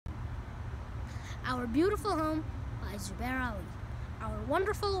Our beautiful home by Zubair. Our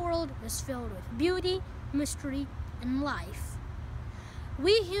wonderful world is filled with beauty, mystery, and life.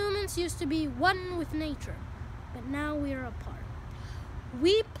 We humans used to be one with nature, but now we are apart.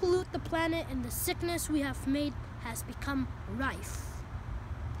 We pollute the planet and the sickness we have made has become rife.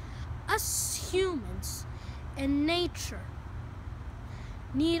 Us humans and nature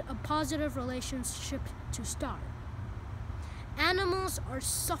need a positive relationship to start. Animals are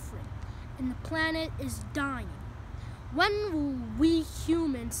suffering and the planet is dying. When will we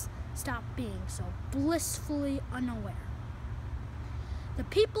humans stop being so blissfully unaware? The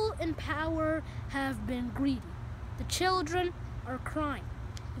people in power have been greedy. The children are crying.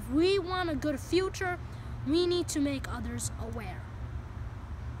 If we want a good future, we need to make others aware.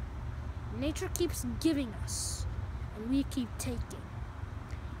 Nature keeps giving us, and we keep taking.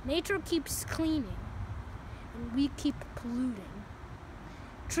 Nature keeps cleaning, and we keep polluting.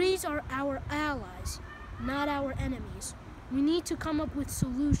 Trees are our allies, not our enemies. We need to come up with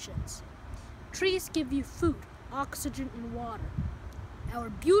solutions. Trees give you food, oxygen, and water. Our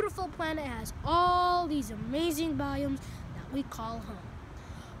beautiful planet has all these amazing biomes that we call home.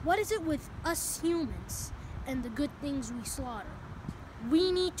 What is it with us humans and the good things we slaughter?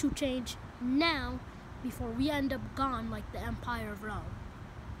 We need to change now before we end up gone like the Empire of Rome.